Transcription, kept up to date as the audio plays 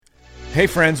Hey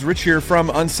friends, Rich here from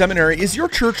unSeminary. Is your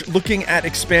church looking at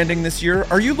expanding this year?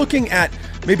 Are you looking at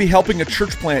maybe helping a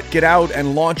church plant get out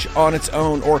and launch on its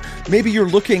own? Or maybe you're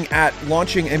looking at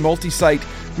launching a multi-site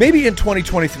maybe in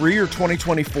 2023 or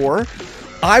 2024?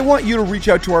 I want you to reach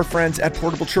out to our friends at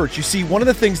Portable Church. You see, one of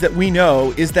the things that we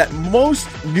know is that most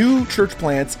new church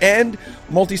plants and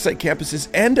multi-site campuses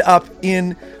end up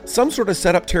in some sort of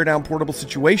setup, tear down, portable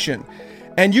situation.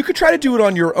 And you could try to do it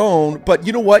on your own, but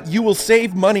you know what? You will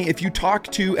save money if you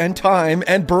talk to, and time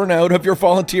and burnout of your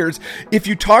volunteers, if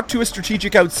you talk to a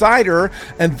strategic outsider,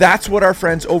 and that's what our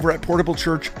friends over at Portable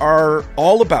Church are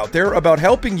all about. They're about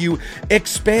helping you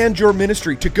expand your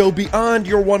ministry to go beyond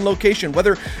your one location,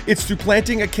 whether it's through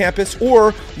planting a campus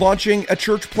or launching a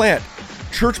church plant.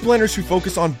 Church planners who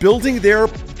focus on building their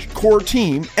core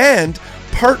team and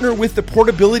partner with the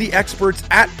portability experts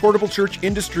at Portable Church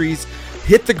Industries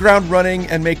hit the ground running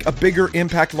and make a bigger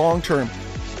impact long term.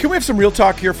 Can we have some real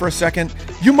talk here for a second?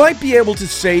 You might be able to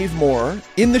save more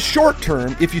in the short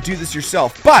term if you do this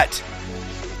yourself, but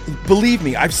believe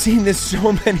me, I've seen this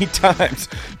so many times.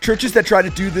 Churches that try to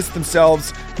do this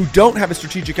themselves, who don't have a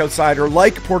strategic outsider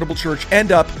like Portable Church,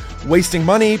 end up wasting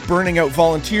money, burning out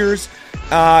volunteers,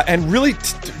 and really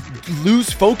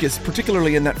lose focus,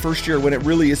 particularly in that first year when it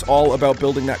really is all about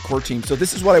building that core team. So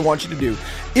this is what I want you to do.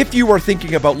 If you are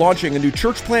thinking about launching a new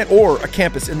church plant or a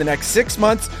campus in the next 6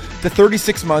 months to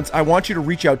 36 months, I want you to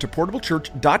reach out to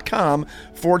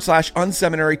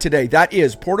portablechurch.com/unseminary today. That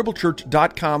is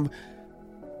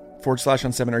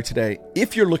portablechurch.com/unseminary today.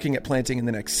 If you're looking at planting in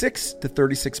the next 6 to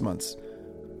 36 months.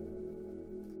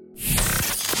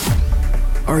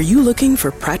 Are you looking for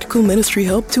practical ministry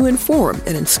help to inform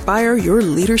and inspire your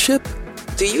leadership?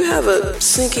 Do you have a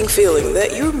sinking feeling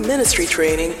that your ministry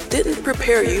training didn't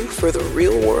prepare you for the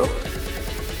real world?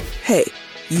 Hey,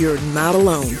 you're not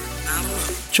alone.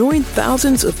 Join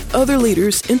thousands of other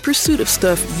leaders in pursuit of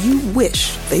stuff you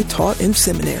wish they taught in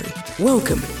seminary.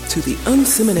 Welcome to the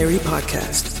unSeminary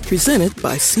podcast, presented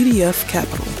by CDF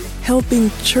Capital,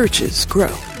 helping churches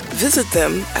grow. Visit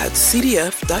them at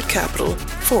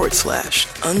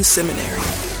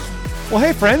cdf.capital/unseminary. Well,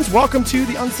 hey friends, welcome to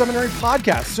the unSeminary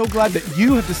podcast. So glad that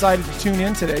you have decided to tune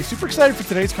in today. Super excited for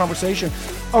today's conversation.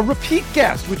 A repeat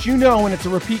guest, which you know when it's a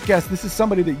repeat guest, this is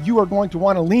somebody that you are going to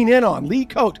want to lean in on. Lee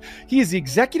Coate. He is the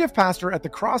executive pastor at The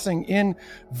Crossing in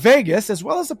Vegas, as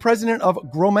well as the president of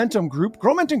Growmentum Group.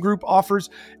 Growmentum Group offers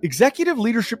executive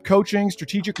leadership coaching,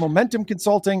 strategic momentum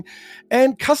consulting,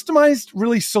 and customized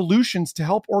really solutions to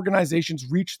help organizations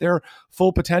reach their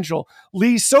full potential.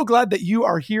 Lee, so glad that you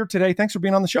are here today. Thanks for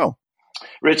being on the show.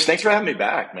 Rich, thanks for having me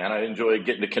back, man. I enjoy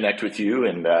getting to connect with you,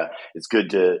 and it's good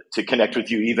to connect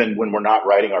with you even when we're not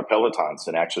riding our Pelotons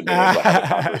and actually being able to have a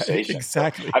conversation.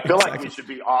 Exactly. So I feel like we should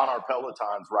be on our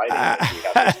Pelotons riding as we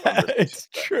have this conversation. It's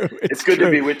true. It's good to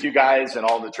be with you guys and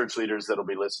all the church leaders that'll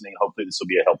be listening. Hopefully this will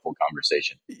be a helpful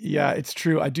conversation. Yeah, it's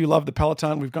true. I do love the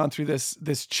Peloton. We've gone through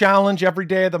this challenge every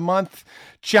day of the month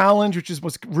challenge, which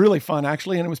was really fun,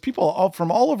 actually. And it was people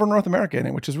from all over North America in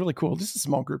it, which is really cool. Just a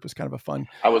small group was kind of a fun.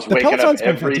 I was waking up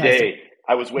every day.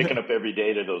 I was waking up every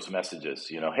day to those messages,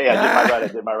 hey, I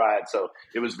did my ride. So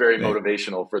it was very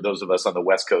motivational for those of us on the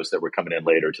West Coast that were coming in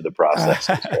later to the process.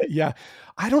 Yeah.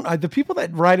 The people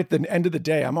that ride at the end of the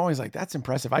day, I'm always like, that's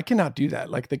impressive. I cannot do that.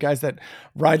 Like the guys that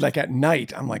ride like at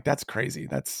night, I'm like, that's crazy.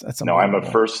 That's no, I'm a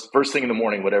first thing in the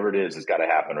morning, whatever it is, has got to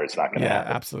happen or it's not going to happen.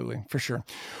 Yeah, absolutely. For sure.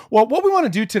 Well, what we want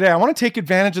to do today, I want to take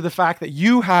advantage of the fact that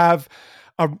you have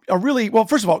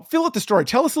first of all, fill out the story.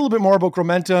 Tell us a little bit more about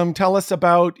Growmentum. Tell us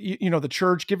about, the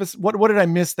church. Give us, what did I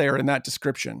miss there in that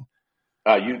description?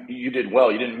 You did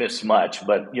well. You didn't miss much,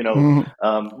 but,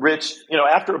 Rich,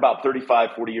 after about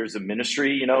 35, 40 years of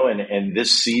ministry, and this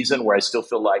season where I still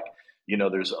feel like,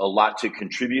 there's a lot to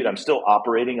contribute. I'm still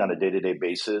operating on a day-to-day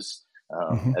basis.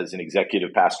 As an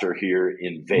executive pastor here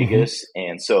in Vegas.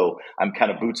 And so I'm kind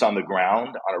of boots on the ground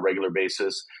on a regular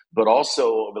basis, but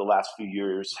also over the last few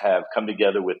years have come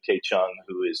together with Tae Chung,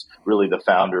 who is really the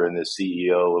founder and the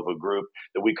CEO of a group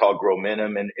that we call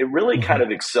Growmentum. And it really kind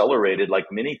of accelerated, like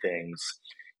many things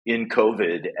in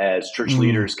COVID, as church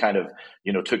leaders kind of,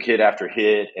 took hit after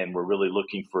hit and were really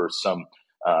looking for some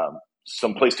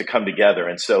place to come together.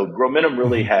 And so Growmentum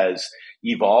really has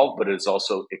evolved, but it's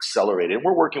also accelerated. And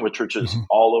we're working with churches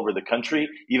all over the country,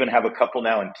 even have a couple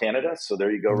now in Canada. So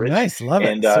there you go, Rich. Nice, love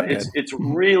it. And it's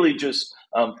really just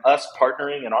us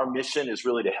partnering, and our mission is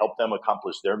really to help them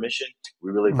accomplish their mission.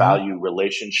 We really value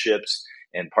relationships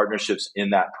and partnerships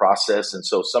in that process. And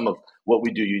so some of what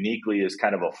we do uniquely is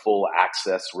kind of a full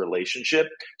access relationship.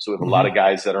 So we have a lot of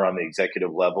guys that are on the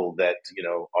executive level that,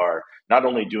 are not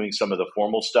only doing some of the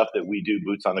formal stuff that we do,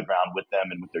 boots on the ground with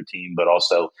them and with their team, but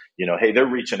also, hey, they're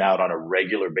reaching out on a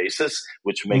regular basis,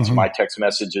 which makes my text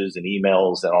messages and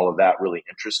emails and all of that really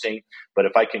interesting. But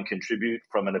if I can contribute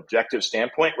from an objective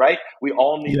standpoint, right, we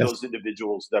all need those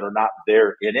individuals that are not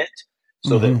there in it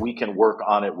so that we can work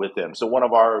on it with them. So one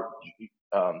of our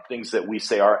things that we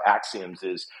say, our axioms,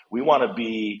 is we want to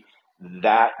be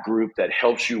that group that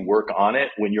helps you work on it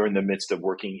when you're in the midst of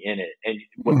working in it. And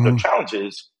what the challenge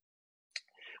is,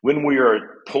 when we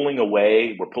are pulling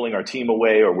away, we're pulling our team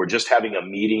away, or we're just having a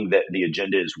meeting that the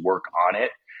agenda is work on it,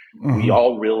 we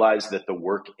all realize that the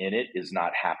work in it is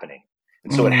not happening.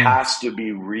 And so it has to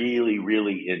be really,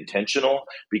 really intentional,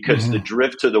 because the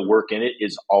drift to the work in it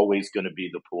is always going to be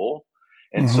the pull.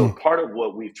 And so part of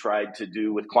what we've tried to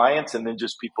do with clients and then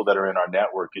just people that are in our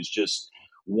network is just,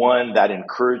 one, that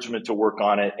encouragement to work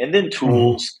on it, and then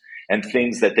tools and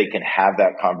things that they can have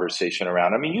that conversation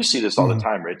around. I mean, you see this all the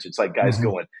time, Rich. It's like guys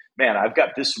going, man, I've got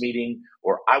this meeting,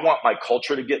 or I want my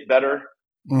culture to get better.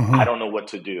 I don't know what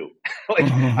to do.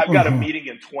 I've got a meeting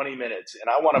in 20 minutes and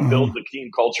I want to build the team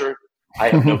culture. I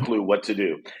have no clue what to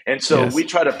do. And so we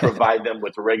try to provide them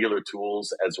with regular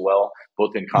tools as well,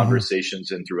 both in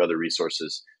conversations and through other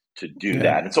resources to do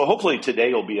that. And so hopefully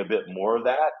today will be a bit more of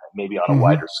that, maybe on a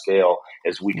wider scale,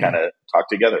 as we kind of talk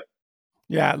together.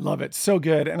 Yeah, I love it. So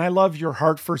good. And I love your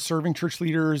heart for serving church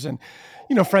leaders. And,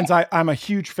 friends, I'm a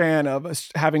huge fan of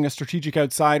having a strategic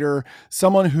outsider,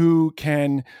 someone who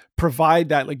can provide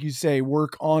that, like you say,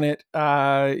 work on it,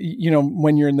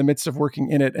 when you're in the midst of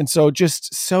working in it. And so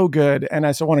just so good. And I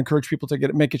want to encourage people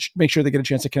to make sure they get a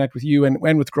chance to connect with you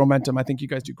and with Growmentum. I think you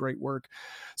guys do great work.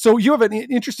 So you have an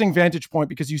interesting vantage point,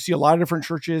 because you see a lot of different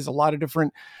churches, a lot of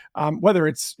different, whether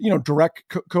it's, direct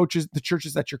coaches, the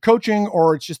churches that you're coaching,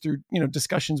 or it's just through,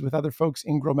 discussions with other folks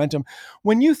in Growmentum.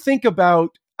 When you think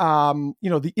about,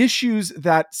 the issues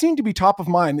that seem to be top of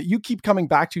mind that you keep coming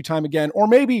back to time again, or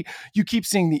maybe you keep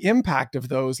seeing the impact of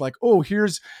those, like, oh,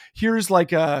 here's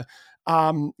like a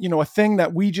thing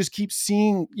that we just keep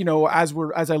seeing, as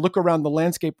I look around the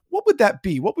landscape, what would that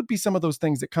be? What would be some of those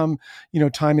things that come,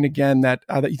 time and again that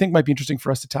you think might be interesting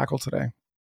for us to tackle today?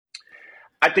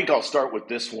 I think I'll start with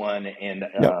this one. And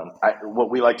what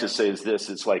we like to say is this: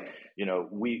 it's like,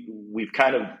 we've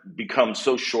kind of become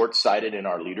so short-sighted in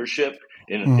our leadership,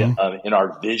 in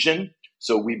our vision.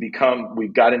 So we've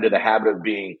got into the habit of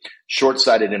being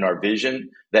short-sighted in our vision,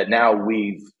 that now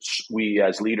we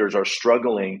as leaders are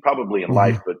struggling, probably in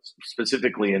life, but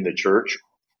specifically in the church,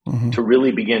 to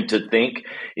really begin to think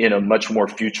in a much more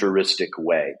futuristic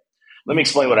way. Let me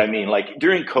explain what I mean. Like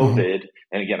during COVID,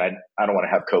 and again, I don't want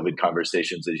to have COVID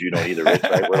conversations, as you know, either, Rich,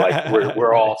 right?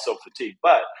 We're all so fatigued.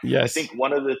 But I think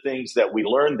one of the things that we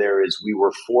learned there is we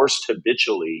were forced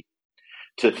habitually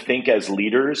to think as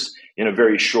leaders in a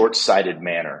very short-sighted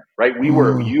manner, right? You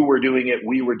were doing it,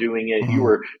 we were doing it, you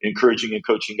were encouraging and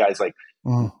coaching guys, like,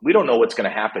 we don't know what's going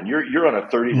to happen. You're on a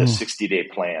 30 to 60 day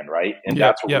plan, right? And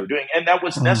that's what we were doing. And that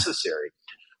was necessary.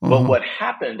 But what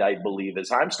happened, I believe,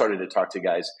 as I'm starting to talk to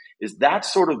guys, is that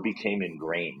sort of became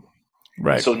ingrained.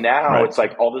 Right. So now it's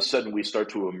like all of a sudden we start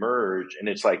to emerge, and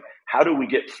it's like, how do we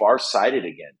get far-sighted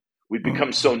again? We've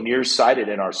become so nearsighted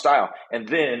in our style. And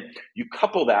then you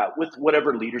couple that with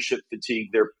whatever leadership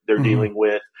fatigue they're dealing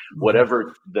with,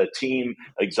 whatever the team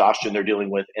exhaustion they're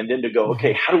dealing with, and then to go,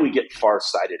 okay, how do we get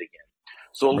far-sighted again?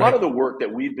 So a lot of the work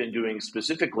that we've been doing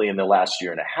specifically in the last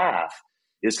year and a half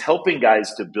is helping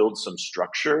guys to build some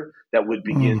structure that would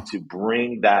begin to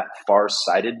bring that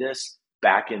far-sightedness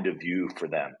back into view for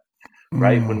them,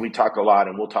 right? When we talk a lot,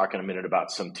 and we'll talk in a minute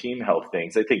about some team health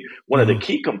things, I think one of the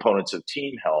key components of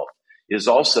team health is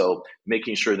also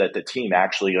making sure that the team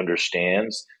actually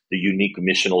understands the unique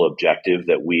missional objective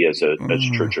that we as a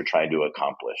church are trying to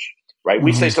accomplish, right?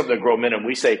 We say something at Growmentum,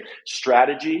 we say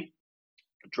strategy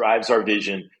drives our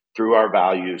vision through our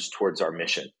values towards our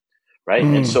mission. Right.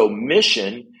 And so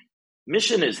mission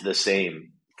is the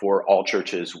same for all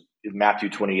churches. In Matthew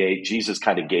 28, Jesus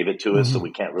kind of gave it to us, so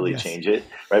we can't really change it.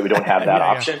 Right. We don't have that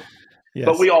option. Yes.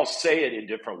 But we all say it in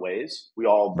different ways. We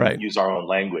all use our own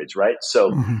language. Right.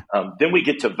 So then we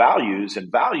get to values,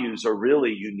 and values are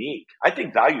really unique. I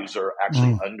think values are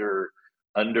actually under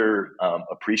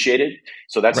appreciated.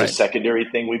 So that's a secondary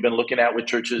thing we've been looking at with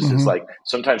churches is like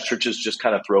sometimes churches just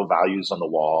kind of throw values on the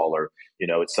wall, or,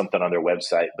 it's something on their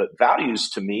website. But values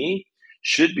to me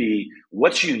should be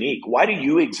what's unique. Why do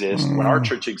you exist when our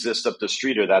church exists up the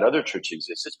street or that other church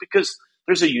exists? It's because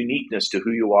there's a uniqueness to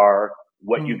who you are,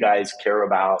 what you guys care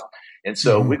about. And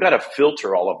so we've got to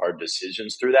filter all of our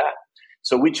decisions through that.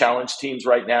 So we challenge teams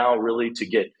right now really to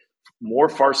get more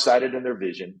farsighted in their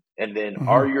vision. And then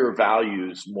are your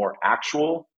values more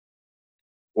actual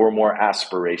or more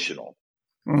aspirational?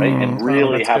 Right. And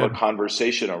really have a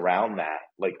conversation around that.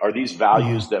 Like, are these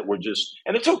values that we're just,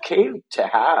 and it's okay to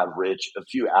have, Rich, a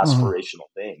few aspirational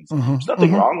things. There's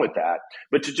nothing wrong with that,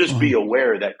 but to just be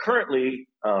aware that currently,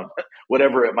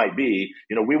 whatever it might be,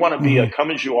 we want to be a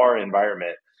come as you are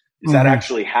environment. Is that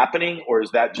actually happening, or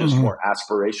is that just more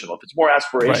aspirational? If it's more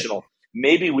aspirational,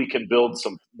 maybe we can build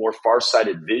some more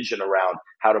farsighted vision around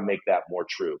how to make that more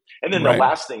true. And then the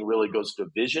last thing really goes to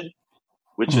vision,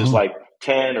 which is like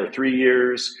 10 or 3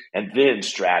 years, and then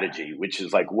strategy, which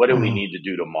is like, what do we need to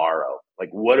do tomorrow? Like,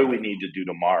 what do we need to do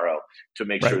tomorrow to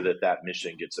make sure that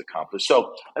mission gets accomplished?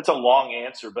 So that's a long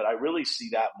answer, but I really see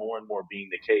that more and more being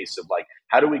the case of like,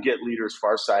 how do we get leaders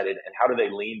farsighted, and how do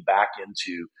they lean back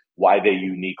into why they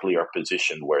uniquely are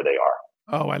positioned where they are?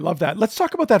 Oh, I love that. Let's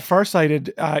talk about that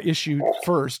farsighted issue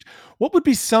first. What would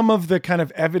be some of the kind of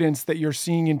evidence that you're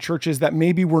seeing in churches that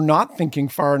maybe we're not thinking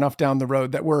far enough down the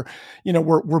road, that we're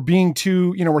being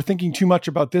too, we're thinking too much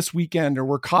about this weekend, or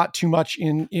we're caught too much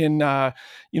in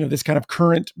this kind of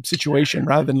current situation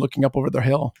rather than looking up over the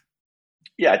hill?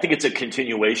 Yeah, I think it's a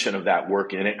continuation of that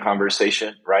work in it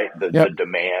conversation, right? The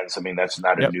demands. I mean, that's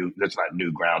not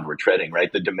new ground we're treading,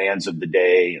 right? The demands of the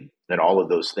day and all of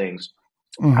those things.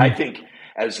 I think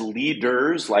as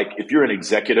leaders, like if you're an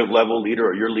executive level leader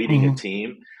or you're leading a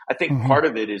team, I think part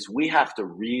of it is we have to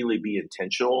really be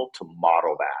intentional to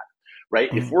model that, right?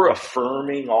 If we're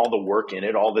affirming all the work in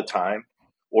it all the time,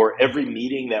 or every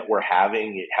meeting that we're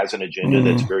having, it has an agenda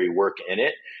that's very work in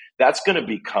it, that's going to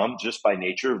become just by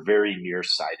nature very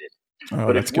nearsighted.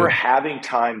 But if we're having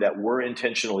time that we're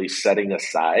intentionally setting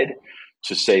aside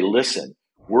to say, listen,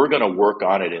 we're going to work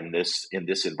on it in this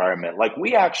environment. Like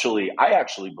I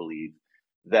actually believe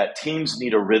that teams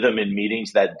need a rhythm in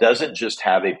meetings that doesn't just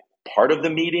have a part of the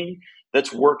meeting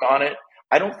that's work on it.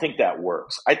 I don't think that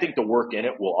works. I think the work in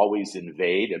it will always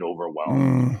invade and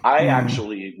overwhelm. I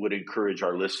actually would encourage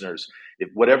our listeners, if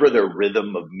whatever their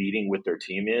rhythm of meeting with their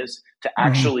team is, to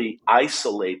actually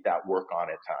isolate that work on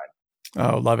it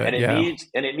time. Oh, love it.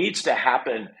 And it needs to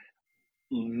happen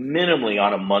minimally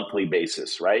on a monthly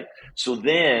basis, right? So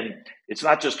then it's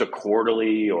not just a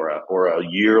quarterly or a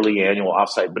yearly annual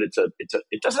offsite, but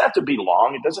it doesn't have to be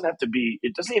long. It doesn't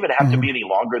even have to be any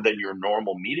longer than your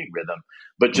normal meeting rhythm,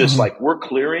 but just like we're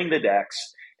clearing the decks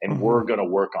and we're going to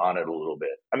work on it a little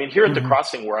bit. I mean, here at the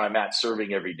Crossing where I'm at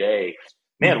serving every day,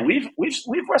 man, we've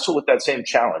wrestled with that same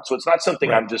challenge. So it's not something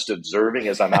I'm just observing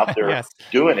as I'm out there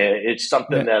doing it. It's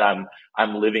something that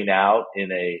I'm living out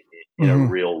in a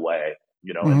real way.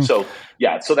 And so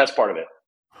that's part of it.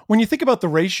 When you think about the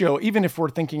ratio, even if we're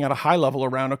thinking at a high level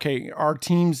around, okay, our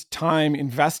team's time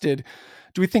invested,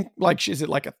 do we think like, is it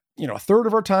like a third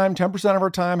of our time, 10% of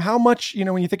our time? How much,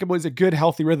 when you think about is a good,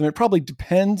 healthy rhythm, it probably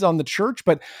depends on the church,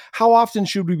 but how often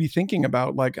should we be thinking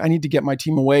about, like, I need to get my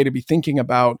team away to be thinking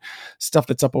about stuff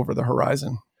that's up over the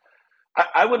horizon?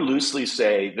 I would loosely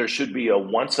say there should be a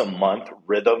once a month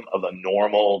rhythm of a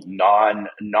normal,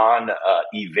 non-evasive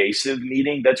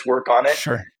meeting that's work on it.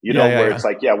 Sure. It's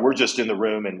like, we're just in the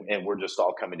room and we're just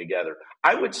all coming together.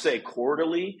 I would say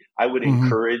quarterly, I would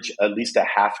encourage at least a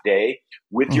half day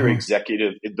with your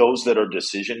executive, those that are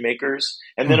decision makers.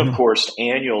 And then of course,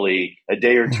 annually, a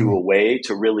day or two away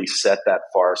to really set that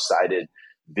far-sighted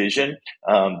vision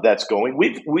that's going.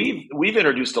 We've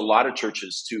introduced a lot of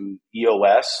churches to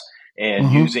EOS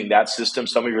and using that system.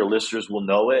 Some of your listeners will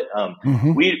know it.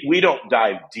 We don't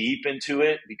dive deep into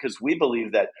it because we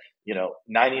believe that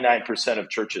 99% of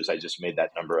churches, I just made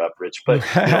that number up, Rich, but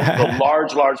the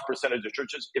large percentage of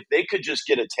churches, if they could just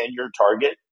get a 10-year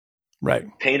target,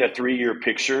 paint a 3-year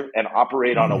picture and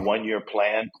operate on a 1-year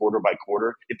plan quarter by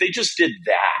quarter, if they just did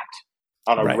that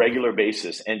on a regular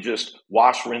basis and just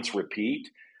wash, rinse, repeat,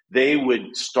 they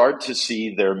would start to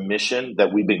see their mission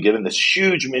that we've been given, this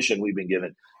huge mission we've been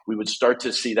given. We would start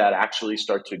to see that actually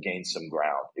start to gain some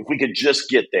ground if we could just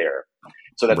get there.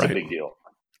 So that's a big deal.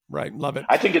 Right. Love it.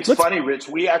 I think it's funny, Rich.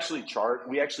 We actually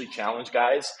challenge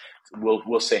guys.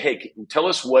 We'll say, hey, tell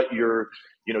us what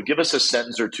give us a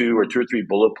sentence or two or 2 or 3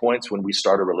 bullet points when we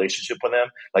start a relationship with them.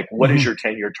 Like, what is your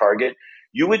 10-year target?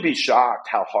 You would be shocked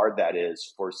how hard that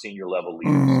is for senior level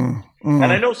leaders. And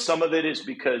I know some of it is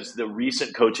because the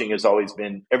recent coaching has always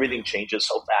been everything changes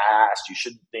so fast. You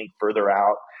shouldn't think further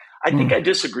out. I think I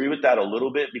disagree with that a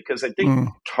little bit because I think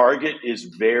target is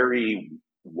very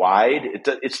wide.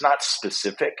 It's not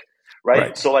specific,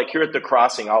 right? So like here at the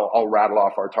Crossing, I'll rattle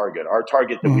off our target. Our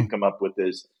target that we've come up with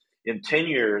is in 10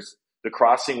 years, The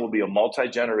Crossing will be a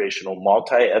multi-generational,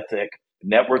 multi-ethnic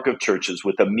network of churches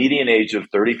with a median age of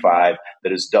 35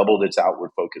 that has doubled its outward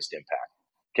focused impact.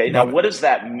 Okay. Now, what does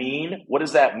that mean? What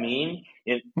does that mean?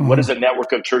 What is a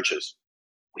network of churches?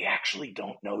 We actually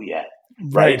don't know yet,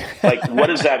 right? Like, what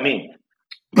does that mean?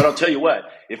 But I'll tell you what,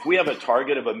 if we have a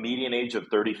target of a median age of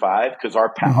 35, because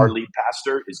our lead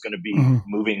pastor is going to be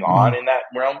moving on in that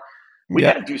realm, we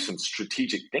got to do some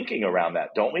strategic thinking around that,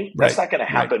 don't we? That's not going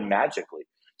to happen magically.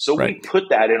 So we put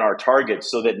that in our target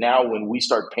so that now when we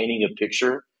start painting a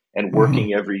picture and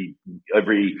working every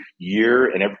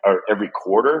year and every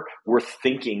quarter, we're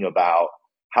thinking about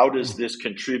how does this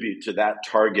contribute to that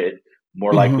target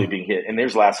more likely being hit. And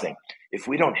there's the last thing. If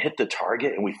we don't hit the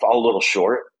target and we fall a little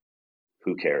short,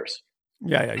 who cares?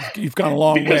 Yeah. You've gone a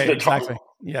long way. Exactly.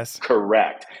 Yes.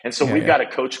 Correct. And so we've got to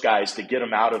coach guys to get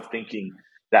them out of thinking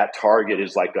that target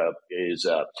is like is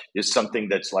something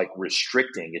that's like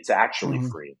restricting. It's actually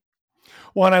free.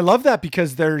 Well, and I love that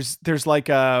because there's like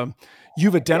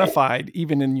you've identified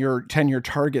even in your 10-year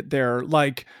target there,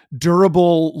 like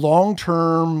durable,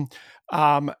 long-term,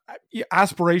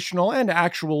 aspirational and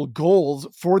actual goals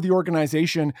for the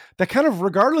organization that kind of,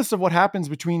 regardless of what happens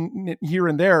between here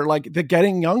and there, like the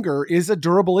getting younger is a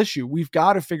durable issue. We've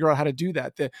got to figure out how to do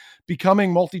that. The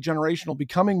becoming multi-generational,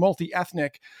 becoming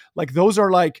multi-ethnic, like those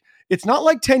are like, it's not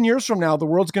like 10 years from now, the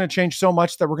world's going to change so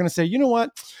much that we're going to say, you know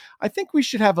what? I think we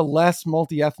should have a less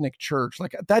multi-ethnic church.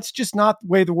 Like that's just not the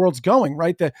way the world's going,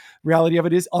 right? The reality of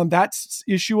it is on that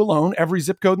issue alone, every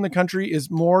zip code in the country is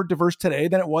more diverse today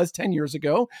than it was 10 years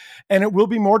ago. And it will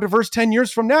be more diverse 10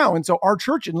 years from now. And so our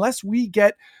church, unless we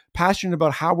get passionate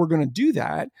about how we're going to do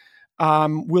that,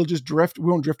 we'll just drift. We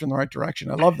won't drift in the right direction.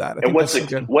 I love that. I think that's so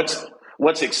good.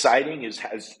 What's exciting is,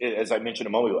 as I mentioned a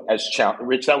moment ago,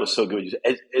 Rich, that was so good.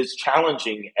 As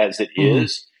challenging as it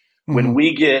is, when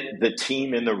we get the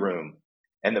team in the room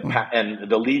and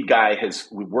the lead guy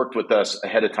we've worked with us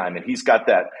ahead of time, and he's got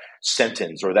that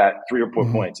sentence or that 3 or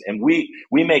 4 points, and we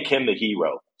make him the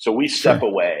hero. So we step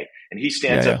away, and he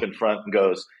stands up in front and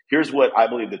goes, "Here's what I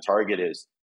believe the target is."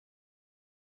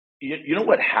 You know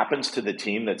what happens to the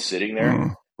team that's sitting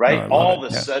there, right? All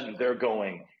of a sudden, they're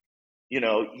going,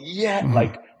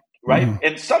 right?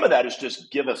 And some of that is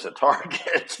just give us a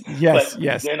target. But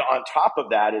then on top of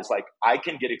that is like, I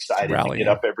can get excited to get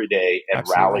up every day and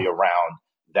rally around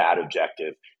that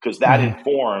objective, because that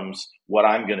informs what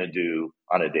I'm going to do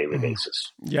on a daily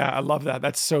basis. Yeah, I love that.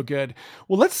 That's so good.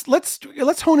 Well,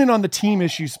 let's hone in on the team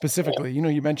issue specifically.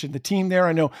 You mentioned the team there.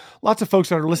 I know lots of folks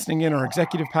that are listening in are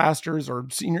executive pastors or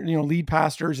senior, lead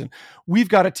pastors, and we've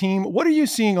got a team. What are you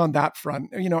seeing on that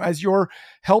front? As you're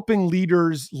helping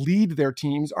leaders lead their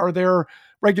teams, are there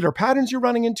regular patterns you're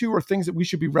running into or things that we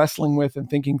should be wrestling with and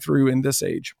thinking through in this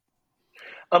age?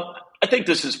 I think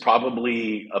this is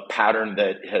probably a pattern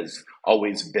that has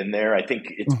always been there. I think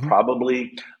it's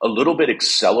probably a little bit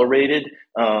accelerated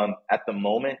at the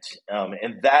moment.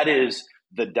 And that is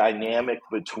the dynamic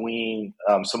between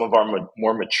some of our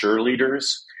more mature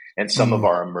leaders and some of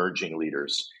our emerging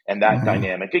leaders. And that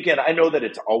dynamic, again, I know that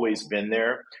it's always been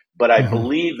there, but I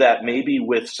believe that maybe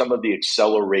with some of the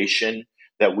acceleration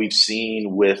that we've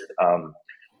seen with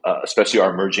especially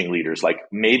our emerging leaders, like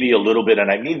maybe a little bit,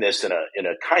 and I mean this in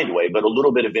a kind way, but a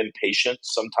little bit of impatience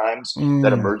sometimes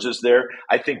that emerges there.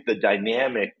 I think the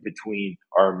dynamic between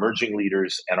our emerging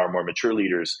leaders and our more mature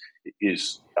leaders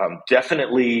is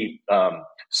definitely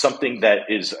something that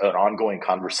is an ongoing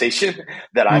conversation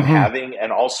that I'm having,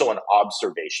 and also an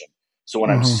observation. So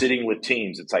when I'm sitting with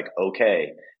teams, it's like,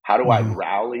 okay, how do I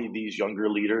rally these younger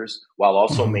leaders while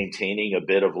also maintaining a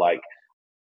bit of like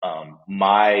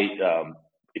my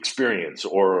experience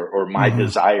or my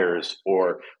desires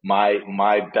or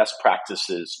my best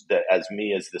practices that as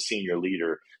the senior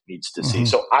leader needs to see.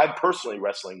 So I'm personally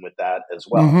wrestling with that as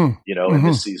well, in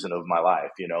this season of my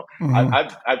life.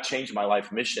 I've changed my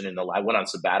life mission I went on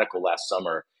sabbatical last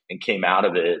summer and came out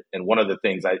of it. And one of the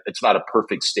things, it's not a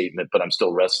perfect statement, but I'm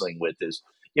still wrestling with is,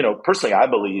 personally, I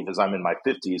believe as I'm in my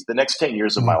 50s, the next 10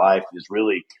 years of my life is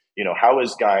really, how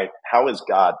has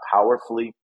God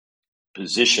powerfully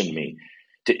positioned me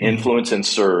to influence and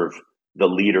serve the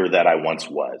leader that I once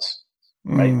was,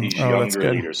 right? These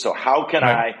younger leaders. So how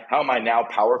am I now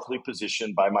powerfully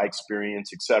positioned by my experience,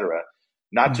 et cetera,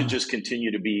 not to just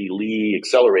continue to be Lee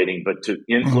accelerating, but to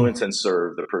influence and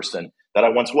serve the person that I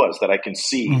once was, that I can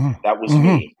see that was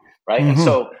me, right? And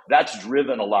so that's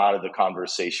driven a lot of the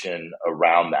conversation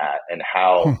around that and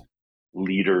how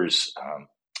leaders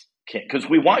because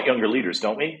we want younger leaders,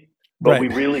 don't we? But we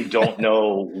really don't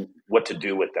know what to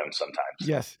do with them sometimes.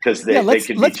 Yes. Because they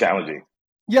can be challenging.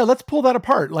 Yeah, let's pull that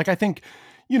apart. Like, I think,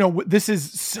 this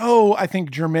is so, I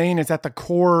think, germane. It's at the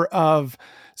core of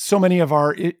so many of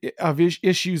our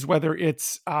issues, whether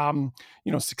it's,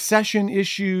 succession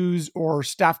issues or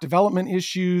staff development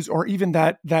issues, or even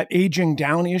that aging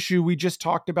down issue we just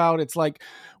talked about. It's like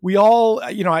we all,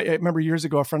 I remember years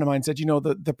ago, a friend of mine said,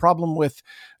 the problem with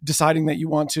deciding that you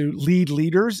want to lead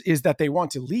leaders is that they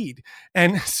want to lead.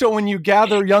 And so when you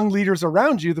gather young leaders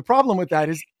around you, the problem with that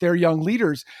is they're young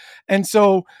leaders. And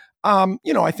so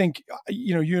I think,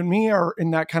 you and me are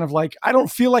in that kind of like, I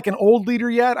don't feel like an old leader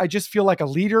yet. I just feel like a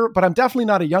leader, but I'm definitely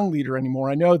not a young leader anymore.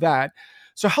 I know that.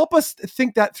 So help us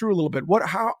think that through a little bit.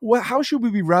 How should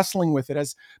we be wrestling with it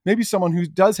as maybe someone who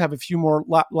does have a few more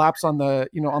laps on the,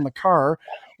 on the car?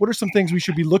 What are some things we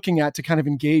should be looking at to kind of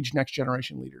engage next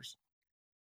generation leaders?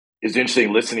 It's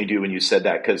interesting listening to you when you said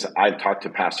that, because I've talked to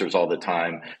pastors all the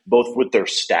time, both with their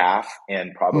staff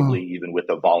and probably even with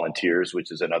the volunteers,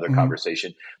 which is another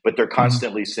conversation. But they're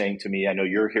constantly saying to me, I know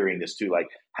you're hearing this too, like,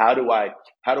 how do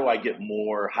I get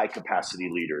more high capacity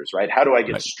leaders, right? How do I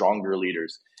get stronger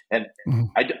leaders? And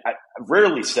I've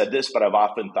rarely said this, but I've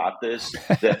often thought this,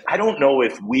 that I don't know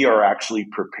if we are actually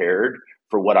prepared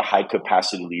for what a high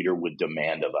capacity leader would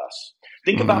demand of us.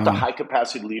 Think about the high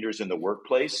capacity leaders in the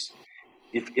workplace.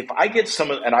 If I get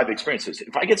and I've experienced this,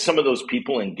 if I get some of those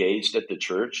people engaged at the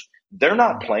church, they're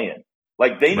not playing.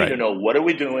 Like, they need to know, what are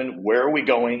we doing? Where are we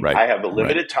going? I have a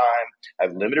limited time. I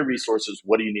have limited resources.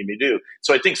 What do you need me to do?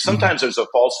 So I think sometimes there's a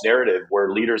false narrative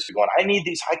where leaders are going, I need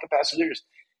these high capacity leaders.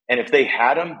 And if they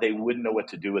had them, they wouldn't know what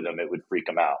to do with them. It would freak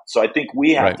them out. So I think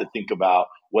we have to think about,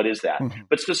 what is that?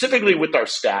 But specifically with our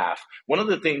staff, one of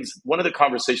the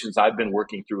conversations I've been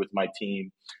working through with my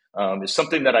team is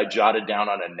something that I jotted down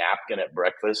on a napkin at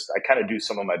breakfast. I kind of do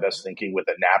some of my best thinking with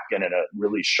a napkin and a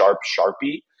really sharp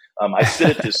Sharpie. I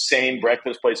sit at the same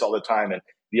breakfast place all the time. And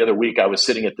the other week I was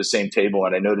sitting at the same table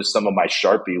and I noticed some of my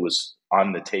Sharpie was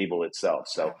on the table itself.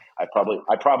 So I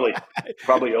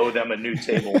probably owe them a new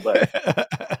table. But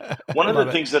one of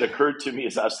the things that occurred to me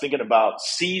is I was thinking about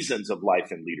seasons of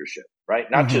life in leadership, right?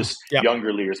 Not just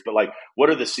younger leaders, but like, what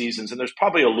are the seasons? And there's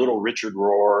probably a little Richard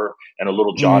Rohr and a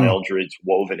little John Eldredge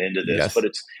woven into this, but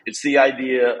it's the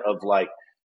idea of like,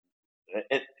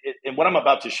 and what I'm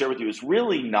about to share with you is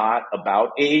really not about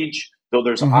age, though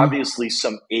there's obviously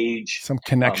some age, some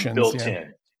connections built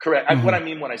in. Correct. What I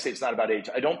mean when I say it's not about age,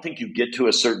 I don't think you get to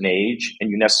a certain age and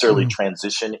you necessarily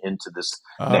transition into this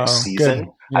next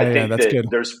season. I think that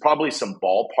there's probably some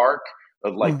ballpark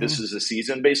of like, this is a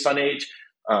season based on age.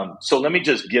 So let me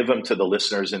just give them to the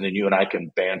listeners, and then you and I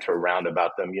can banter around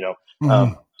about them.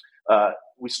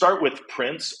 We start with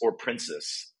prince or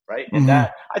princess. Right. And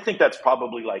that, I think that's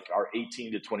probably like our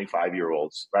 18 to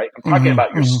 25-year-olds, right? I'm talking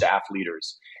about your staff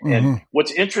leaders. And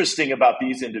what's interesting about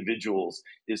these individuals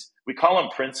is we call them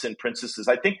prince and princesses.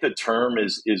 I think the term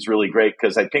is really great,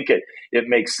 because I think it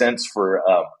makes sense for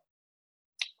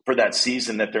that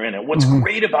season that they're in. And what's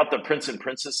great about the prince and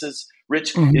princesses,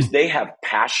 Rich, is they have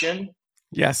passion.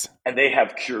 Yes. And they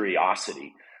have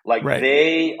curiosity. Like,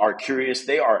 they are curious.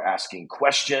 They are asking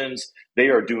questions. They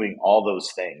are doing all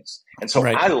those things. And so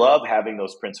I love having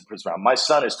those prince and princess around. My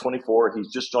son is 24.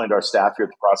 He's just joined our staff here at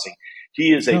the Crossing.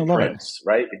 He is a prince,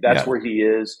 right? That's where he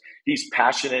is. He's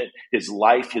passionate. His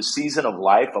season of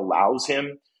life allows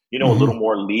him, a little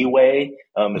more leeway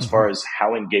as far as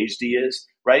how engaged he is,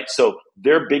 right? So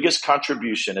their biggest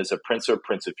contribution as a prince or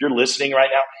prince, if you're listening right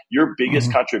now, your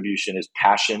biggest contribution is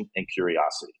passion and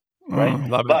curiosity, right?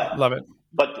 Love it.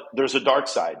 But there's a dark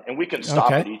side, and we can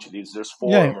stop at each of these. There's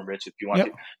 4 of them, Rich, if you want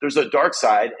to. There's a dark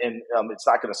side, and it's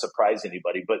not going to surprise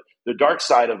anybody, but the dark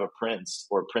side of a prince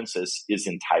or a princess is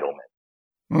entitlement.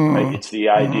 Right? It's the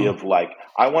idea of like,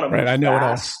 I want to move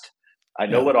fast. I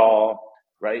know it all,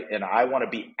 right? And I want to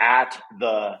be at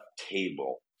the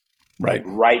table.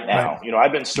 Right now.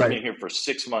 I've been serving here for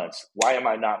 6 months. Why am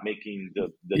I not making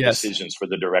the decisions for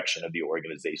the direction of the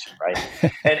organization, right?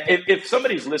 And if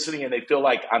somebody's listening and they feel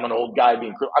like I'm an old guy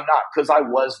being cruel, I'm not, because I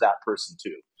was that person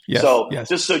too.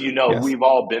 Just so you know, we've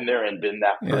all been there and been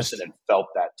that person and felt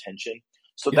that tension.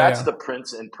 So that's the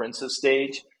prince and princess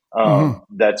stage.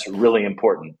 That's really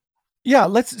important.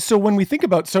 Yeah, so when we think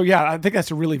about, I think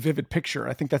that's a really vivid picture.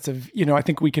 I think I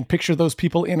think we can picture those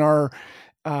people in our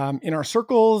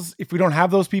circles. If we don't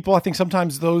have those people, I think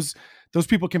sometimes those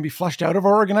people can be flushed out of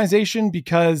our organization,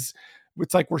 because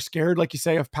it's like, we're scared, like you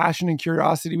say, of passion and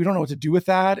curiosity. We don't know what to do with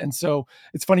that. And so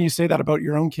it's funny you say that about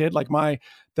your own kid. Like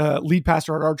the lead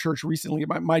pastor at our church recently,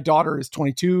 my daughter is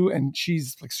 22 and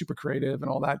she's like super creative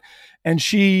and all that. And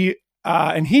she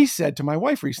And he said to my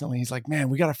wife recently, he's like, man,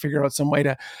 we got to figure out some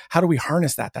way how do we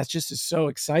harness that? That's just is so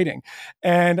exciting.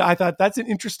 And I thought that's an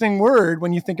interesting word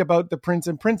when you think about the prince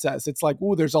and princess. It's like,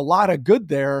 oh, there's a lot of good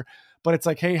there, but it's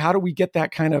like, hey, how do we get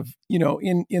that kind of,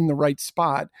 in the right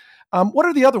spot? What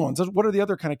are the other ones? What are the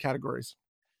other kind of categories?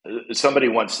 Somebody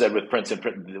once said with Prince and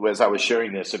Prince, as I was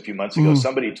sharing this a few months ago,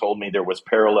 somebody told me there was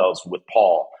parallels with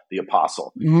Paul, the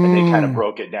apostle. And they kind of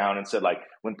broke it down and said, like,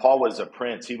 when Paul was a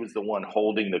prince, he was the one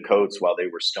holding the coats while they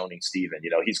were stoning Stephen.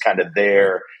 He's kind of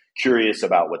there, curious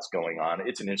about what's going on.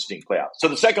 It's an interesting play out. So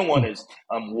the second one is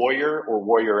warrior or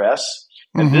warrioress.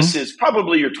 And this is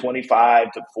probably your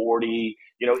 25 to 40.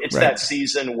 It's that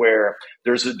season where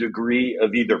there's a degree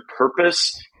of either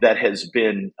purpose that has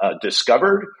been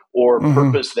discovered or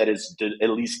purpose that is at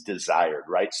least desired,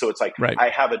 right? So it's like, I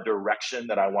have a direction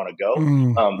that I want to go.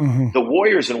 The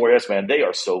warriors and warriors, man, they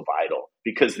are so vital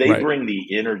because they bring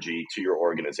the energy to your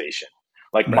organization.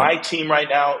 Like my team right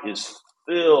now is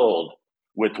filled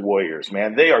with warriors,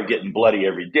 man. They are getting bloody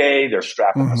every day. They're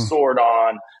strapping a sword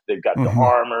on. They've got the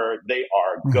armor. They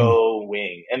are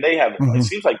going. And they have, it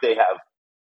seems like they have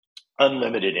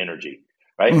unlimited energy,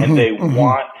 right? And they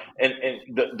want, and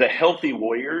the healthy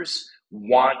warriors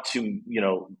want to,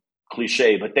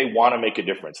 cliche, but they want to make a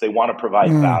difference. They want to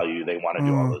provide value. They want to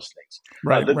do all those things.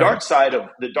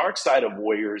 The dark side of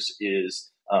warriors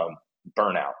is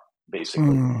burnout.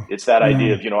 Basically, it's that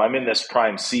idea of, I'm in this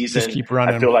prime season. Just keep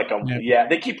running. I feel like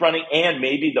they keep running, and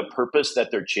maybe the purpose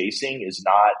that they're chasing is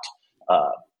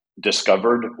not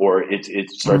discovered, or it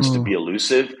starts to be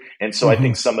elusive. And so I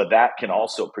think some of that can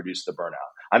also produce the burnout.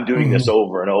 I'm doing this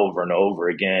over and over and over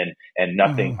again, and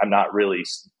nothing. I'm not really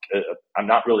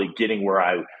getting where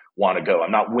I want to go.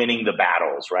 I'm not winning the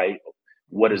battles. Right?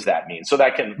 What does that mean? So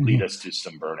that can lead us to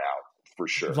some burnout. For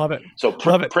sure. Love it. So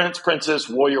prince, princess,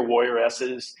 warrior,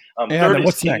 warrioresses. Third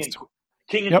is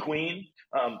king and queen.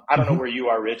 I don't know where you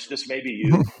are, Rich. This may be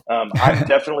you. I'm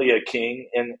definitely a king.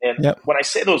 And when I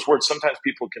say those words, sometimes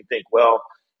people can think, well,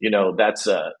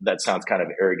 that sounds kind of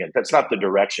arrogant. That's not the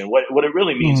direction. What it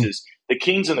really means is the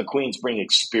kings and the queens bring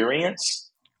experience.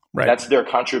 Right. That's their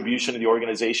contribution to the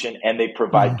organization, and they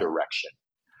provide direction.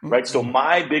 Right. So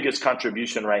my biggest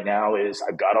contribution right now is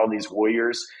I've got all these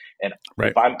warriors, and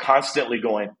if I'm constantly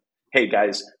going, hey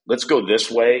guys, let's go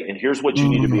this way, and here's what you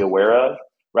need to be aware of,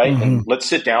 right? And let's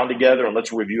sit down together and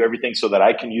let's review everything so that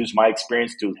I can use my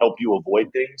experience to help you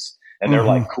avoid things. And they're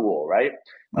like, cool, right?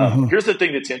 Here's the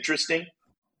thing that's interesting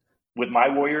with my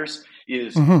warriors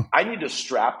is I need to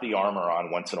strap the armor on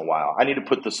once in a while. I need to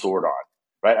put the sword on.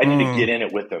 Right. I need to get in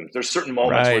it with them. There's certain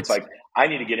moments where it's like, I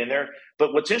need to get in there.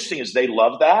 But what's interesting is they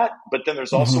love that. But then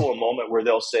there's also a moment where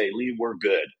they'll say, Lee, we're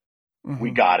good. We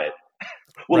got it.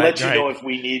 We'll let you know if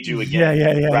we need you again.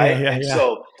 Yeah.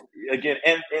 So again,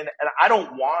 and I don't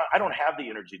have the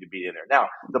energy to be in there. Now,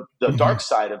 the dark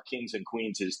side of kings and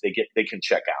queens is they can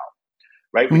check out.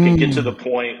 Right. We can get to the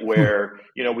point where,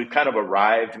 we've kind of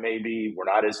arrived. Maybe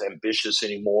we're not as ambitious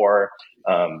anymore.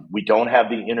 We don't have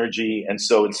the energy. And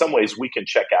so in some ways we can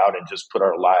check out and just put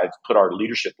our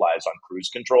leadership lives on cruise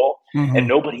control. And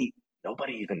nobody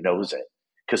even knows it.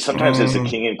 Because sometimes as a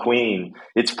king and queen,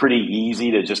 it's pretty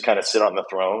easy to just kind of sit on the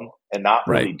throne and not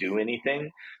really do anything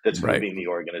that's moving the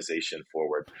organization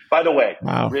forward. By the way,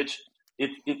 Rich,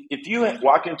 if you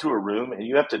walk into a room and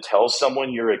you have to tell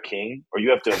someone you're a king, or you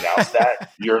have to announce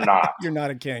that, you're not. You're not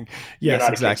a king. Yes,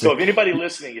 exactly. King. So if anybody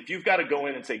listening, if you've got to go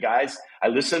in and say, guys, I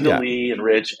listened to Lee and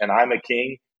Rich and I'm a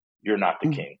king, you're not the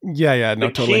king.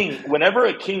 Totally. Whenever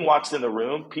a king walks in the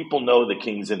room, people know the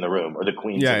king's in the room or the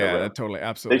queen's in the room. Yeah, totally.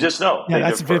 Absolutely. They just know. Yeah,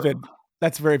 that's vivid.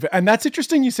 That's very vivid. And that's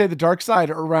interesting. You say the dark side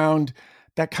around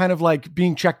that kind of like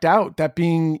being checked out, that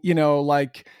being,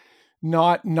 like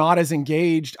not as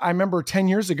engaged. I remember 10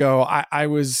 years ago, I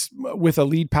was with a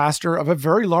lead pastor of a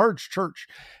very large church,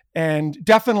 and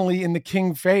definitely in the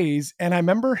king phase. And I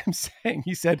remember him saying,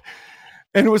 he said,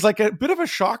 and it was like a bit of a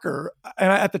shocker.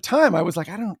 And at the time I was like,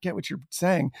 I don't get what you're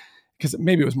saying, because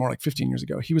maybe it was more like 15 years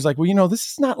ago. He was like, well, this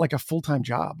is not like a full-time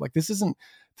job. Like this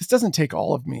doesn't take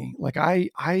all of me. Like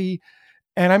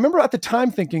and I remember at the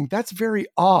time thinking, that's very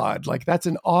odd. Like that's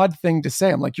an odd thing to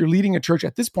say. I'm like, you're leading a church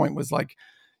at this point was like,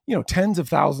 tens of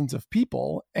thousands of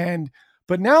people.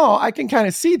 But now I can kind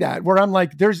of see that, where I'm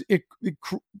like,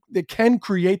 it can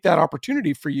create that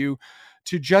opportunity for you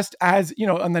to just, as,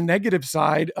 on the negative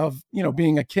side of,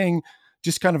 being a king,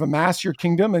 just kind of amass your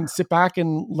kingdom and sit back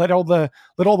and let all the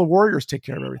warriors take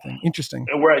care of everything. Interesting.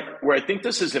 And where I think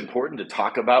this is important to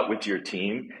talk about with your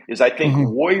team is I think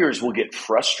warriors will get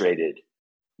frustrated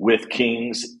with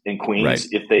kings and queens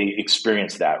if they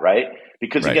experience that, right?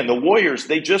 Because Right. again, the warriors,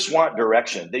 they just want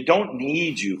direction. They don't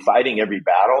need you fighting every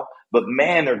battle, but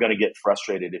man, they're going to get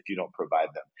frustrated if you don't provide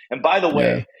them. And by the Yeah,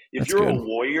 way, if that's you're good. a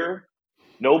warrior,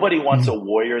 nobody wants a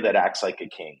warrior that acts like a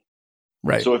king.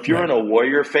 Right. So if you're right. in a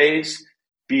warrior phase,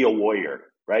 be a warrior,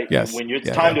 right? Yes. When it's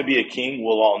Yeah, time yeah. to be a king,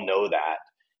 we'll all know that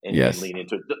and Yes. lean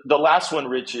into it. The last one,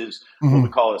 Rich, is what we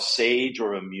call a sage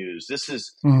or a muse. This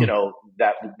is,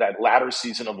 that latter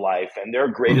season of life, and their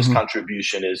greatest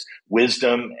contribution is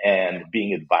wisdom and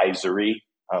being advisory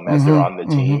as they're on the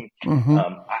team.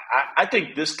 I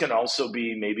think this can also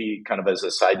be, maybe kind of as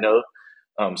a side note,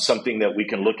 something that we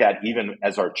can look at even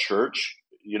as our church.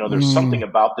 There's something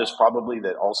about this probably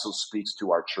that also speaks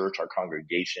to our church, our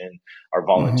congregation, our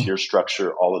volunteer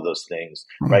structure, all of those things,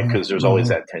 right? Because there's always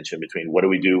that tension between what do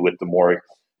we do with the more,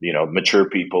 mature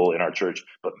people in our church.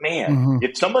 But man,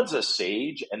 if someone's a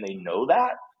sage and they know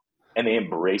that and they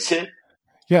embrace it,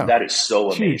 that is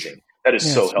so amazing. Huge. That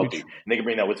is so it's healthy. huge. And they can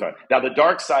bring that with them. Now, the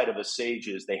dark side of a sage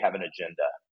is they have an agenda.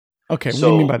 Okay. What do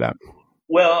you mean by that?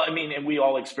 Well, I mean, and we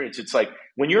all experience, it's like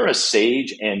when you're a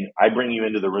sage and I bring you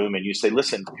into the room and you say,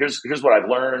 listen, here's what I've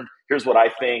learned. Here's what I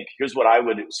think. Here's what I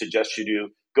would suggest you do.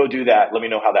 Go do that. Let me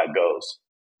know how that goes.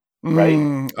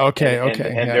 Right. Okay.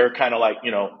 And they're kind of like,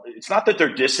 it's not that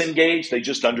they're disengaged. They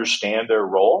just understand their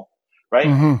role.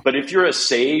 Right. But if you're a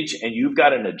sage and you've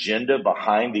got an agenda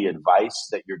behind the advice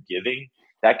that you're giving,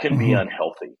 that can be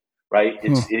unhealthy. Right.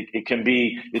 It can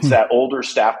be, it's that older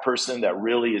staff person that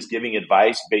really is giving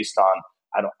advice based on,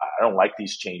 I don't like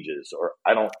these changes, or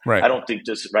I don't think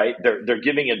this, right. They're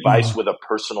giving advice with a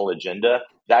personal agenda.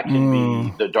 That can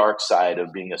be the dark side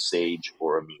of being a sage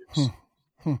or a muse.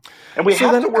 And we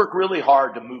have to work really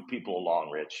hard to move people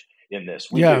along, Rich, in this.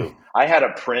 We do. I had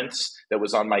a prince that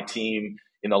was on my team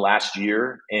in the last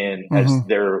year, and as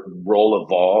their role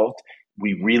evolved,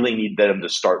 we really need them to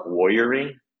start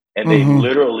warrioring. And they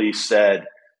literally said,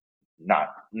 not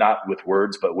with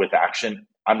words, but with action,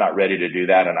 I'm not ready to do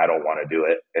that, and I don't want to do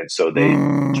it. And so they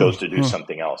chose to do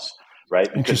something else,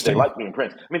 right? Because they like being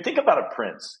prince. I mean, think about a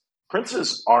prince.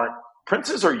 Princes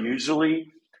are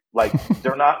usually like,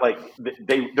 they're not like,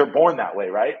 they're born that way,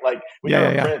 right? Like when you're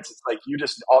a prince, it's like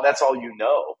that's all you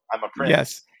know. I'm a prince.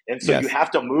 Yes. And so you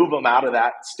have to move them out of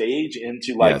that stage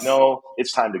into like, no,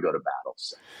 it's time to go to battle.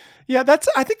 So. Yeah,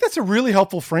 I think that's a really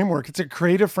helpful framework. It's a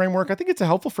creative framework. I think it's a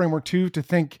helpful framework too, to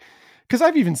think, because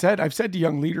I've said to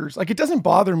young leaders, like, it doesn't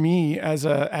bother me as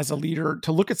a leader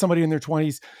to look at somebody in their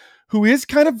 20s who is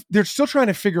they're still trying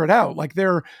to figure it out. Like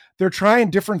they're trying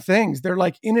different things. They're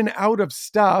like in and out of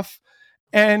stuff.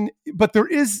 But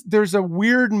there's a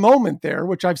weird moment there,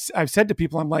 which I've said to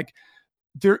people, I'm like,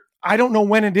 I don't know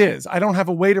when it is. I don't have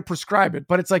a way to prescribe it,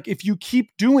 but it's like, if you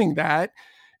keep doing that,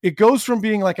 it goes from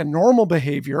being like a normal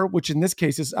behavior, which in this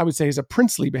case I would say is a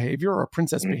princely behavior or a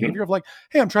princess behavior of like,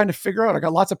 hey, I'm trying to figure out, I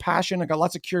got lots of passion, I got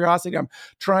lots of curiosity, I'm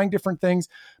trying different things.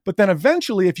 But then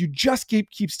eventually, if you just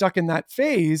keep stuck in that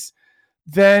phase,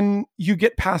 then you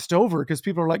get passed over, because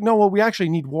people are like, no, well, we actually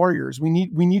need warriors. We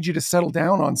need you to settle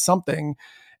down on something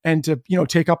and to,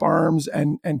 take up arms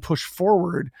and push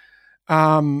forward.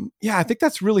 I think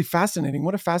that's really fascinating.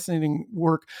 What a fascinating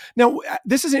work. Now,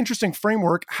 this is an interesting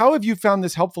framework. How have you found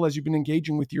this helpful as you've been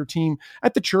engaging with your team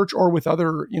at the church or with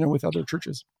other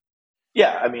churches?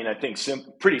 Yeah, I mean, I think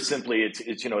pretty simply,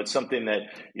 it's something that,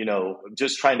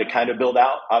 just trying to kind of build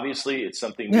out. Obviously, it's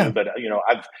something new, but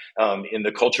I've in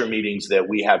the culture meetings that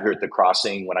we have here at the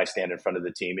Crossing, when I stand in front of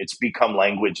the team, it's become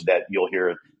language that you'll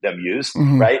hear them use,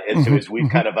 right? And so as we've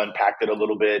kind of unpacked it a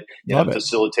little bit in a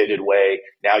facilitated way,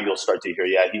 now you'll start to hear,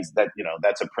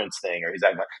 that's a Prince thing, or he's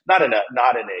acting not in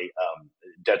a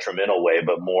detrimental way,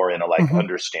 but more in a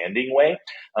understanding way.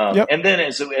 And then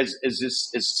as this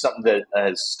is something that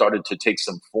has started to take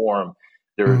some form,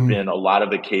 there have been a lot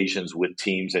of occasions with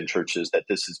teams and churches that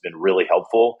this has been really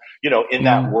helpful. In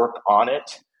that work on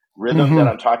it rhythm that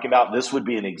I'm talking about, this would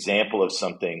be an example of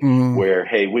something where,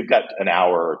 hey, we've got an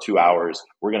hour or 2 hours.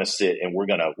 We're going to sit and we're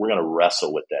going to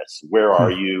wrestle with this. Where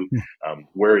are you?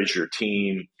 Where is your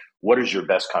team? What is your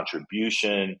best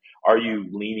contribution? Are you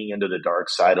leaning into the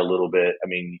dark side a little bit? I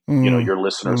mean, your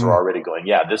listeners are already going,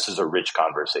 yeah, this is a rich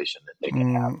conversation that they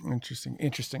can have.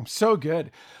 Interesting. So good.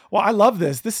 Well, I love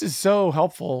this. This is so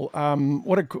helpful.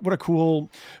 What a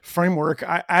cool framework.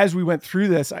 As we went through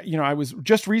this, I was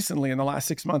just recently in the last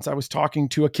 6 months, I was talking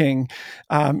to a king,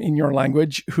 in your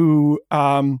language, who,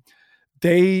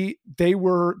 they've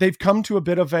come to a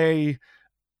bit of a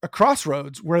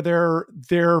crossroads where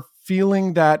they're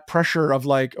feeling that pressure of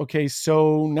like, okay,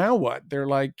 so now what? They're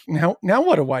like, now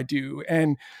what do I do?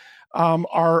 And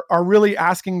are really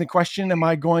asking the question, am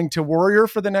I going to warrior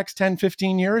for the next 10,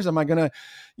 15 years? Am I going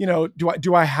to,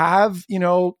 do I have,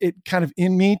 it kind of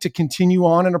in me to continue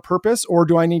on in a purpose, or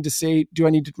do I need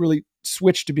to really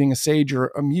switch to being a sage or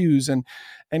a muse? And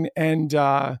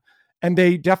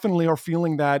they definitely are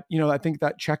feeling that, I think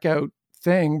that checkout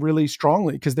thing really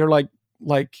strongly, because they're like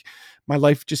my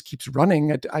life just keeps running.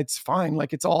 It's fine.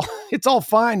 Like it's all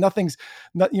fine. Nobody's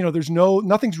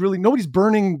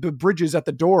burning the bridges at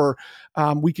the door.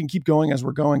 We can keep going as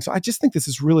we're going. So I just think this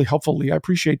is really helpful, Lee. I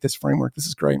appreciate this framework. This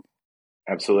is great.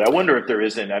 Absolutely. I wonder if there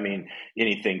isn't,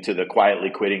 anything to the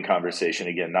quietly quitting conversation.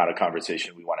 Again, not a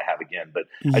conversation we want to have again, but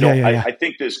I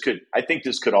think this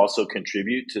could also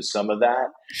contribute to some of that.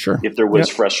 Sure. If there was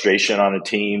frustration on a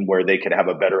team, where they could have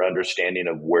a better understanding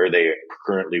of where they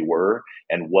currently were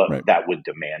and what that would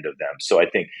demand of them. So I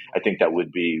think that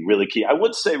would be really key. I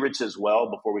would say, Rich, as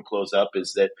well, before we close up,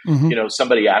 is that,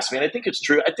 somebody asked me, and I think it's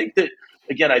true. I think that,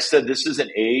 again, I said this is an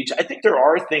age. I think there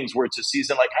are things where it's a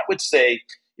season. Like I would say,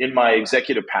 in my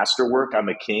executive pastor work, I'm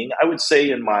a king. I would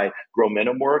say in my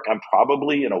Growmentum work, I'm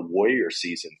probably in a warrior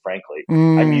season, frankly.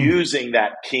 I'm using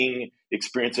that king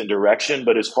experience and direction,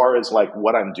 but as far as like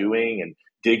what I'm doing and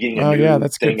digging a new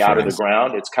thing out of the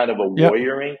ground, it's kind of a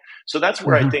warrioring. So that's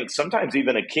where I think sometimes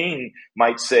even a king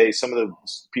might say, some of the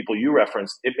people you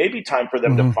referenced, it may be time for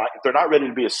them to find, if they're not ready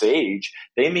to be a sage,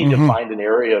 they need to find an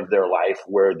area of their life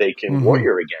where they can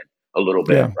warrior again a little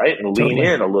bit, right? And lean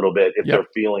in a little bit if they're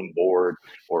feeling bored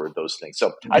or those things.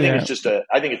 So I think it's just a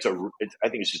healthy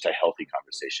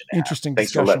conversation to Interesting have.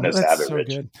 Thanks discussion. for letting us That's have it, so Rich.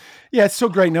 Good. Yeah, it's so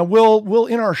great. Now we'll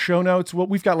in our show notes,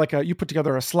 we've got you put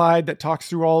together a slide that talks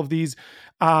through all of these.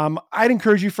 I'd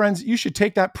encourage you, friends, you should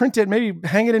take that, print it, maybe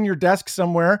hang it in your desk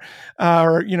somewhere,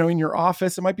 or, in your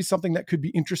office. It might be something that could be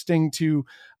interesting to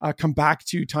come back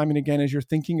to time and again as you're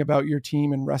thinking about your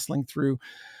team and wrestling through.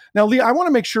 Now, Lee, I want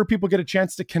to make sure people get a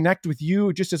chance to connect with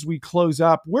you just as we close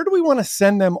up. Where do we want to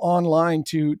send them online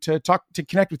to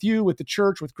connect with you, with the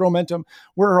church, with Growmentum?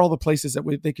 Where are all the places that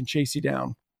they can chase you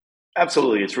down?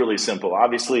 Absolutely. It's really simple.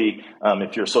 Obviously,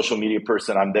 if you're a social media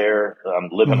person, I'm there,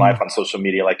 living life on social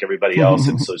media like everybody else.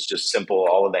 And so it's just simple.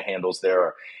 All of the handles there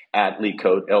are at Lee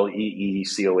Coate,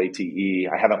 LeeCoate.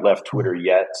 I haven't left Twitter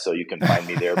yet, so you can find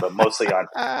me there, but mostly on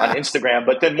Instagram.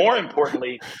 But then more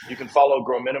importantly, you can follow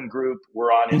Growmentum Group.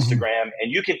 We're on Instagram, and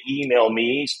you can email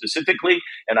me specifically,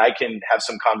 and I can have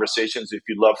some conversations if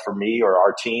you'd love for me or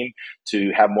our team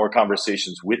to have more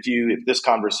conversations with you. If this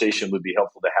conversation would be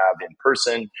helpful to have in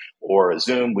person or a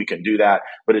Zoom, we can do that.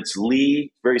 But it's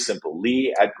Lee, very simple,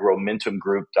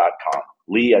 Lee@growmentumgroup.com.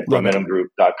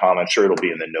 Lee@growmentumgroup.com. I'm sure it'll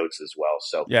be in the notes as well.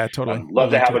 So yeah, totally.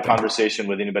 Love to have a conversation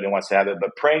with anybody who wants to have it,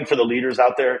 but praying for the leaders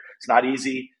out there. It's not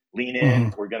easy. Lean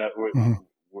in. We're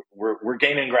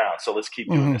gaining ground. So let's keep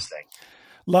doing this thing.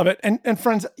 Love it. And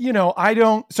friends,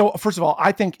 so first of all,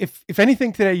 I think if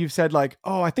anything today you've said like,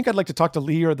 oh, I think I'd like to talk to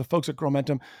Lee or the folks at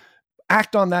Growmentum,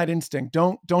 act on that instinct.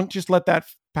 Don't just let that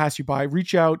pass you by.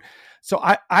 Reach out. So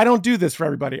I don't do this for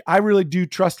everybody. I really do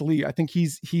trust Lee. I think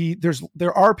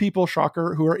there are people,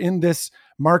 shocker, who are in this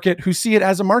market who see it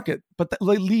as a market, but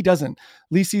Lee doesn't.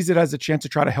 Lee sees it as a chance to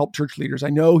try to help church leaders. I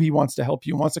know he wants to help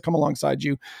you, wants to come alongside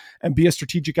you and be a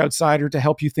strategic outsider to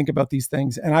help you think about these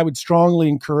things. And I would strongly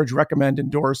encourage, recommend,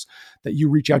 endorse that you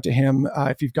reach out to him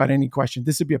if you've got any question.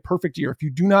 This would be a perfect year. If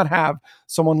you do not have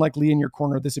someone like Lee in your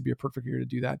corner, this would be a perfect year to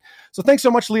do that. So thanks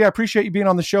so much, Lee. I appreciate you being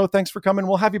on the show. Thanks for coming.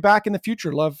 We'll have you back in the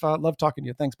future. Love talking to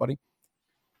you. Thanks, buddy.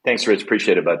 Thanks, Rich.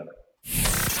 Appreciate it, bud.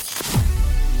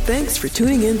 Thanks for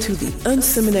tuning in to the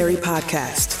unSeminary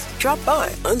podcast. Drop by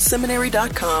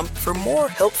unSeminary.com for more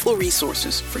helpful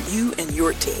resources for you and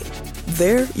your team.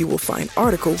 There you will find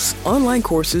articles, online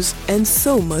courses, and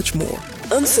so much more.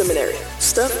 unSeminary,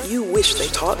 stuff you wish they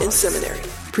taught in seminary.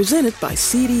 Presented by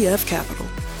CDF Capital.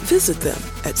 Visit them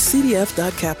at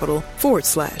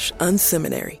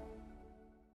cdf.capital/unseminary.